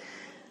about that.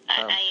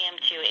 I am,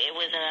 too. It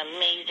was an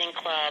amazing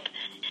club,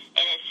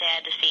 and it's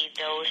sad to see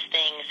those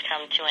things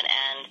come to an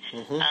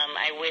end. Mm-hmm.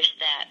 I wish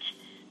that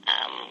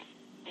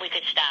we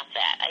could stop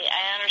that.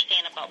 I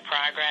understand about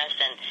progress,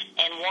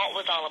 and Walt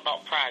was all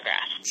about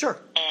progress. Sure.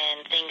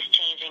 And things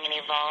changing and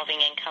evolving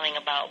and coming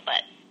about,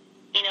 but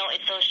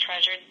it's those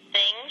treasured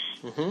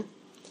things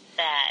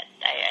that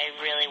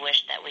I really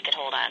wish that we could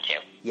hold on to.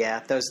 Yeah,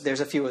 there's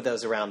a few of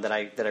those around that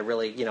I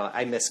really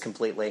I miss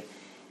completely,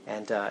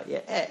 and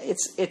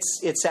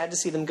it's sad to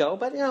see them go.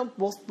 But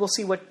we'll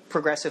see what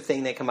progressive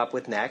thing they come up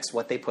with next,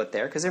 what they put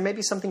there, because there may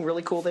be something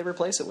really cool they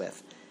replace it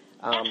with.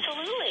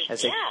 Absolutely,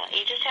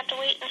 you just have to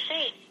wait and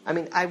see. I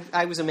mean,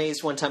 I was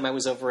amazed one time. I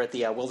was over at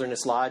the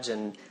Wilderness Lodge,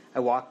 and I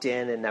walked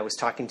in and I was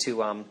talking to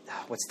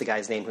what's the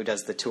guy's name who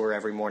does the tour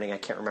every morning? I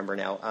can't remember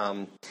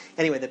now.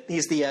 Anyway,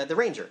 he's the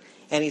ranger,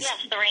 and he's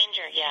the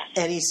ranger,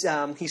 yeah. And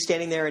he's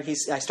standing there, and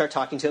I start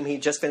talking to him. He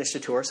just finished a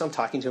tour, so I'm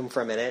talking to him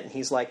for a minute, and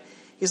he's like,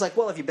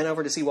 well, have you been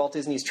over to see Walt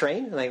Disney's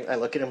train? And I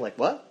look at him like,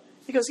 what?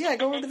 He goes, yeah,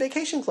 go over to the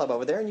vacation club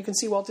over there, and you can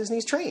see Walt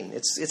Disney's train.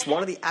 It's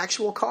one of the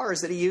actual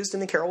cars that he used in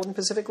the Carrollton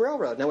Pacific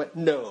Railroad. And I went,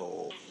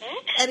 no.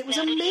 And it was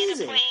amazing. Did he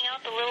end up pointing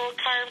out the little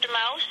carved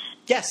mouse?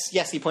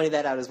 Yes, he pointed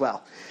that out as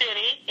well. Did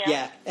he?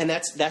 Yeah, and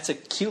that's a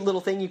cute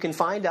little thing you can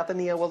find up in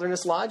the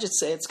Wilderness Lodge.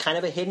 It's kind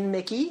of a hidden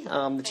Mickey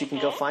that you can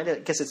go find. I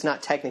guess it's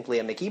not technically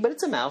a Mickey, but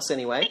it's a mouse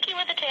anyway. Mickey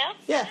with a tail?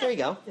 Yeah, there you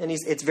go. And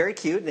it's very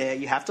cute.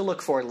 You have to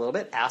look for it a little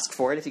bit. Ask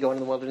for it. If you go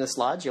into the Wilderness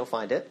Lodge, you'll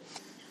find it.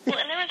 Well,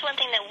 and there was one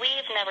thing that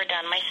we've never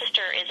done. My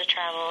sister is a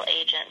travel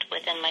agent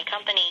within my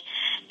company,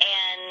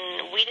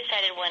 and we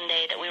decided one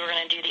day that we were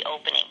going to do the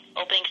opening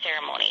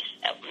ceremonies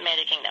at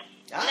Magic Kingdom.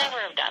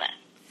 Never have done it.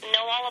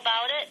 Know all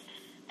about it.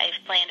 I've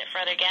planned it for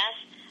other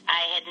guests.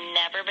 I had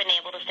never been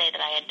able to say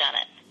that I had done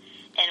it,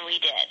 and we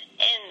did.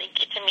 And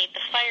get to meet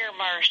the fire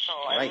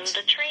marshal, and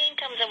the train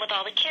comes in with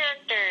all the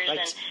characters,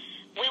 and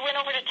we went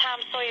over to Tom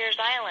Sawyer's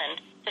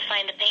Island to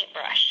find a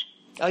paintbrush.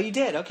 Oh, you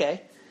did?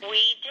 Okay.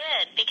 We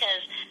did,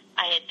 because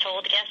I had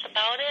told guests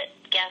about it.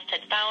 Guests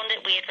had found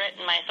it. We had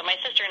written so my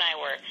sister and I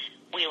were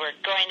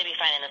going to be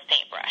finding this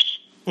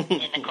paintbrush,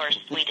 and of course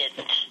we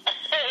didn't.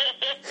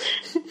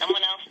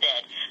 Someone else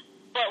did.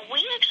 But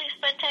we actually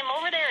spent time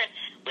over there, and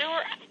we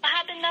were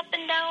hopping up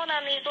and down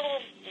on these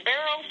little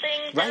barrel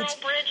things, barrel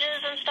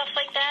bridges and stuff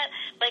like that,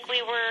 like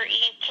we were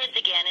kids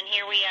again, and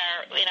here we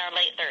are in our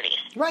late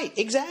 30s. Right,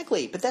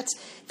 exactly. But that's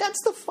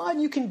the fun.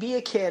 You can be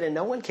a kid, and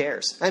no one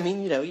cares. I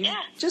mean,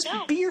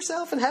 be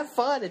yourself and have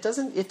fun. It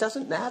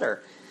doesn't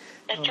matter.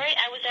 That's right.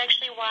 I was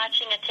actually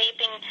watching a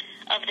taping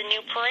of the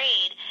new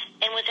parade,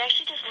 and was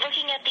actually just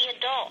looking at the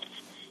adults,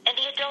 and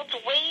the adults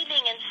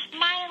waving and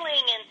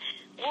smiling and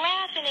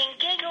laughing and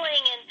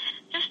giggling, and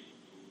just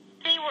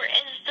they were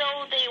as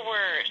though they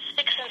were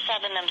 6 and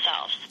 7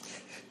 themselves.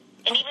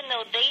 And even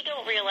though they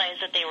don't realize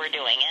that they were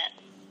doing it,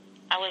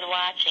 I was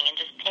watching and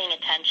just paying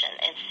attention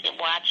and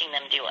watching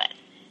them do it.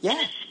 Yeah.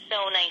 And it's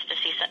so nice to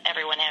see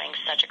everyone having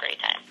such a great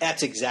time.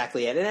 That's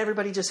exactly it, and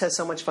everybody just has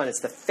so much fun.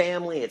 It's the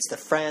family, it's the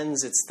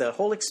friends, it's the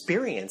whole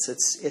experience.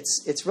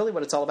 It's really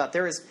what it's all about.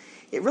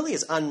 It really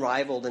is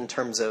unrivaled in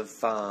terms of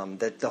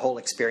the whole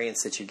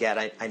experience that you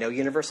get. I know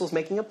Universal's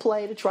making a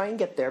play to try and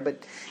get there,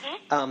 but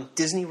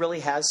Disney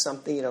really has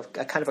something, a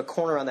kind of a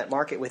corner on that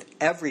market with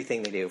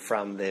everything they do,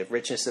 from the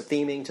richness of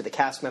theming to the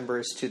cast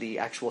members to the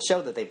actual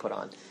show that they put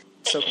on.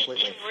 So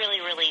completely. It really,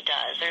 really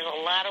does. There's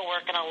a lot of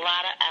work and a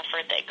lot of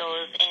effort that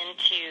goes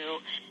into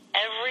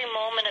every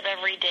moment of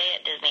every day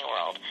at Disney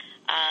World.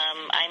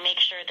 I make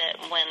sure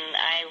that when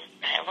I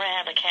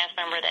have a cast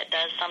member that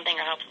does something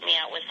or helps me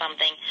out with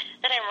something,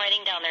 that I'm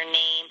writing down their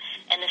name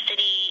and the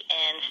city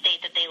and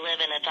state that they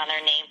live in that's on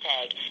their name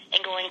tag,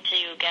 and going to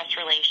guest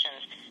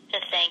relations to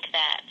thank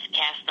that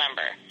cast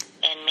member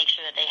and make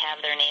sure that they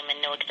have their name and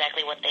know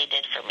exactly what they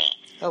did for me.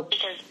 Oh.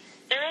 Because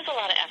there is a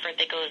lot of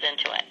effort that goes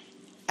into it.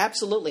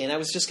 Absolutely, and I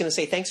was just going to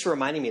say, thanks for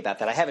reminding me about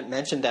that. I haven't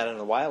mentioned that in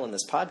a while in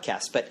this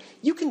podcast, but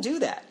you can do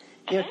that.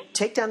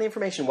 Take down the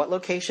information, what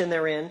location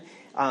they're in,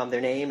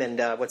 their name, and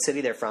what city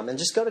they're from, and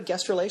just go to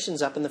guest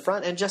relations up in the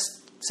front and just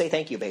say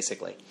thank you,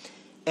 basically.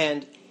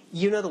 And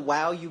the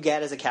wow you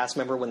get as a cast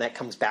member when that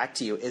comes back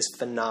to you is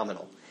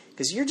phenomenal,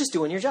 because you're just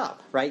doing your job,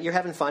 right? You're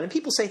having fun, and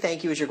people say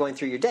thank you as you're going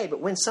through your day,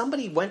 but when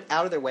somebody went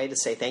out of their way to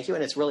say thank you,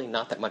 and it's really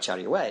not that much out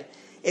of your way,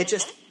 it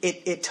just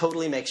it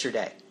totally makes your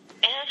day.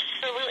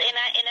 Absolutely, and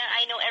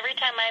I know every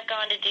time I've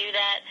gone to do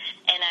that,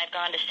 and I've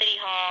gone to City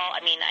Hall,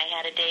 I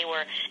had a day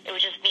where it was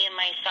just me and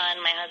my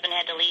son. My husband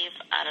had to leave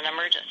on an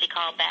emergency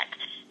call back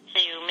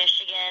to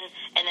Michigan,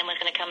 and then was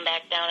going to come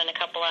back down in a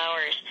couple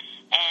hours,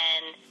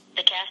 and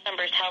the cast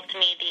members helped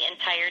me the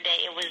entire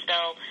day. It was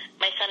though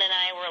my son and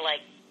I were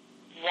like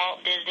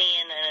Walt Disney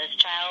and his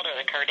child, or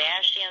the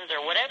Kardashians,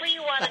 or whatever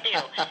you want to do.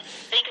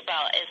 Think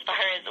about, as far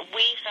as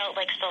we felt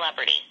like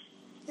celebrities.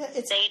 Yeah,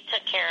 they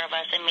took care of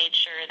us and made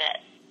sure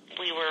that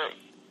we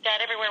got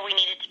everywhere we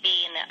needed to be,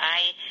 and that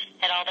I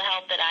had all the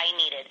help that I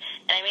needed.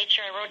 And I made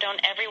sure I wrote down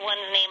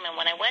everyone's name. And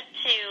when I went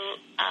to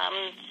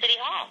City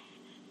Hall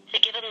to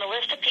give them the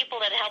list of people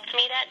that helped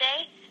me that day,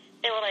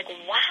 they were like,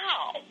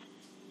 wow,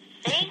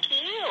 thank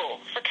you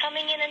for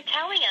coming in and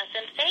telling us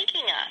and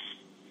thanking us.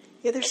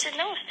 Yeah, I said,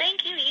 no,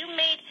 thank you. You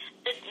made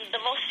the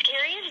most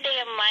scariest day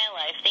of my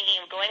life, thinking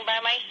of going by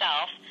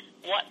myself,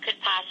 what could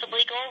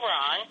possibly go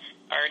wrong,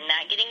 or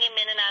not getting him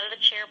in and out of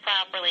the chair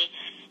properly.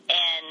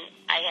 And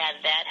I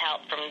had that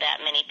help from that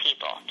many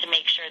people to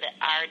make sure that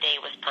our day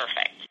was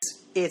perfect.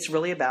 It's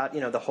really about,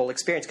 the whole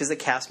experience, because the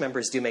cast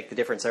members do make the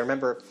difference. I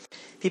remember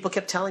people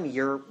kept telling me,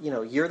 you're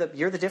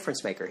the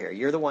difference maker here.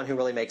 You're the one who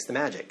really makes the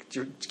magic.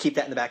 Keep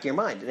that in the back of your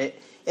mind. And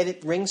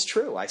it rings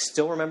true. I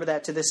still remember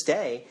that to this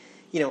day.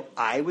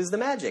 I was the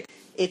magic.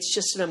 It's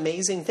just an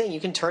amazing thing.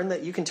 You can turn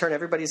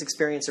everybody's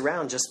experience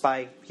around just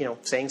by,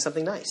 saying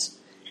something nice.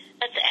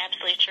 That's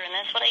absolutely true. And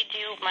that's what I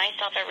do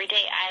myself every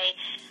day.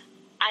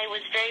 I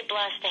was very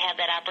blessed to have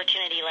that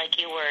opportunity, like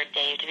you were,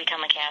 Dave, to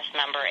become a cast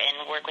member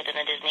and work within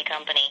the Disney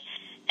company.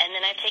 And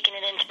then I've taken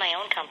it into my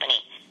own company.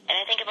 And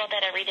I think about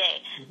that every day.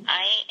 Mm-hmm.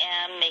 I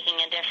am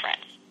making a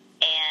difference.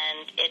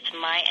 And it's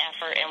my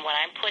effort and what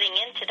I'm putting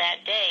into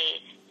that day,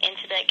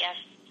 into that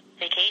guest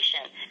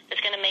vacation,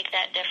 that's going to make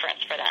that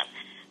difference for them.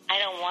 I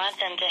don't want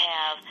them to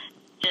have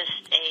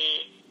just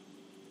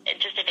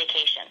a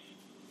vacation.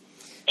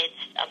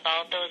 It's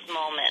about those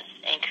moments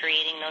and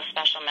creating those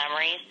special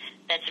memories.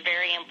 That's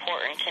very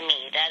important to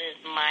me. That is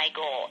my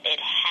goal. It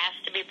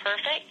has to be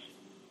perfect,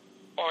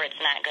 or it's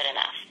not good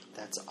enough.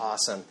 That's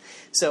awesome.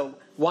 So,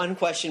 one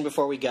question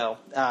before we go.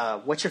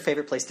 What's your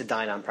favorite place to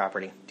dine on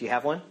property? Do you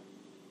have one?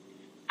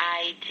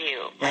 I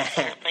do. My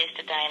favorite place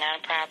to dine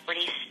on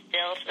property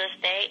still to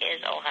this day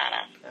is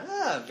Ohana.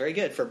 Ah, very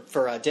good.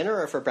 For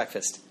dinner or for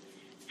breakfast?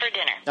 For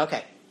dinner.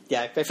 Okay.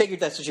 Yeah, I figured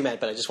that's what you meant,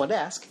 but I just wanted to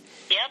ask.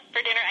 Yep,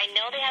 for dinner. I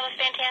know they have a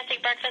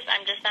fantastic breakfast.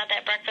 I'm just not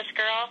that breakfast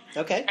girl.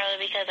 Okay.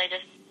 Probably because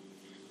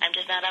I'm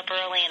just not up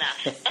early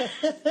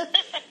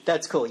enough.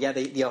 That's cool. Yeah,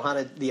 the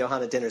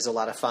Ohana dinner is a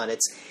lot of fun.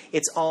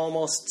 It's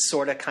almost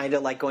sort of kind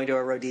of like going to a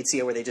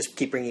Rodizio, where they just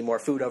keep bringing more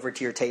food over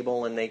to your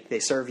table and they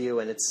serve you,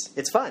 and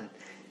it's fun.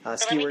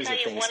 But let me tell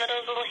you, one of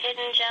those little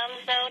hidden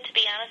gems, though, to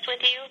be honest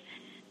with you,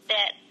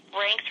 that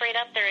ranks right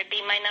up there, it'd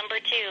be my number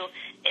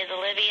 2, is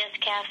Olivia's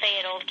Cafe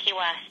at Old Key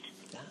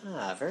West.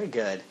 Ah, very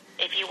good.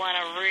 If you want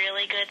a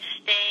really good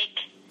steak,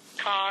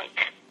 conch,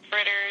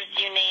 fritters,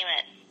 you name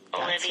it,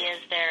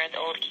 Olivia's there at the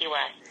Old Key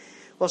West.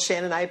 Well,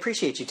 Shannon, I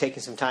appreciate you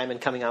taking some time and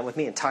coming on with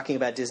me and talking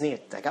about Disney.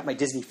 I got my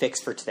Disney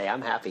fix for today.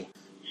 I'm happy.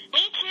 Me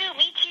too.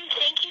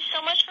 Thank you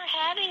so much for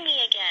having me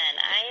again.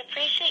 I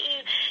appreciate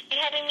you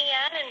having me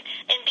on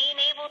and being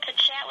able to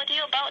chat with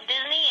you about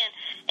Disney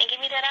and give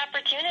me that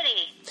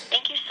opportunity.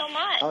 Thank you so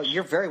much. Oh,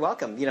 you're very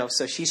welcome.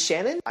 So she's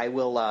Shannon. I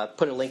will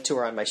put a link to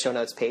her on my show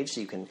notes page,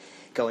 so you can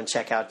go and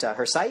check out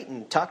her site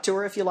and talk to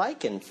her if you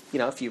like. And,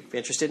 if you're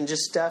interested in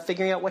just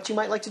figuring out what you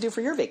might like to do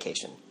for your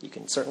vacation, you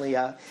can certainly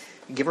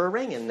give her a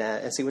ring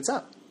and see what's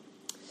up.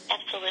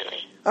 Absolutely.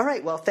 All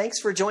right. Well, thanks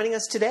for joining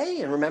us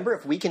today. And remember,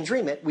 if we can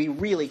dream it, we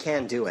really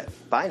can do it.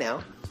 Bye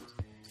now.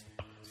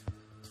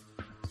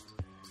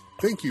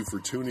 Thank you for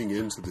tuning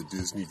in to the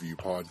Disney View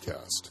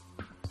podcast.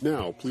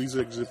 Now, please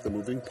exit the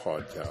moving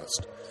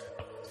podcast.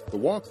 The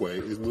walkway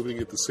is moving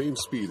at the same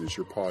speed as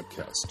your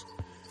podcast.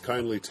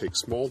 Kindly take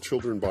small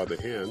children by the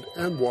hand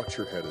and watch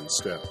your head and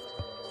step.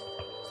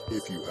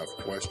 If you have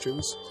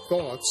questions,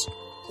 thoughts,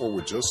 or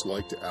would just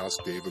like to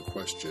ask Dave a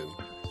question,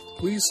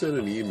 please send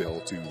an email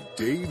to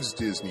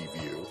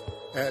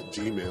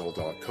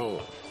davesdisneyview@gmail.com.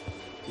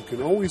 You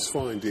can always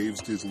find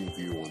Dave's Disney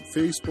View on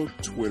Facebook,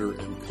 Twitter,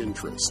 and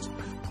Pinterest.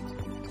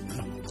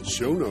 The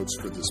show notes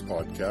for this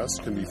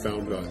podcast can be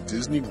found on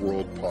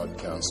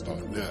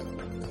DisneyWorldPodcast.net.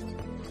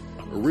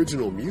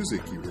 Original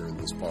music you hear in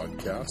this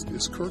podcast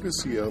is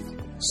courtesy of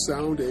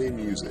Sound A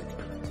Music.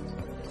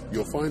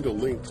 You'll find a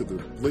link to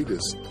the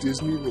latest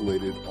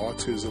Disney-related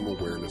autism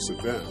awareness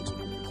event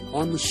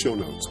on the show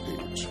notes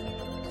page.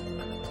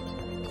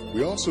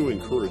 We also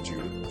encourage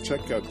you to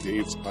check out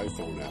Dave's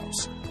iPhone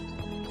apps.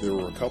 There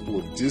are a couple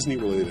of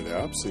Disney-related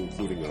apps,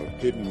 including a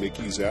Hidden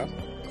Mickey's app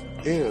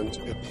and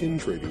a pin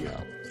trading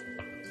app.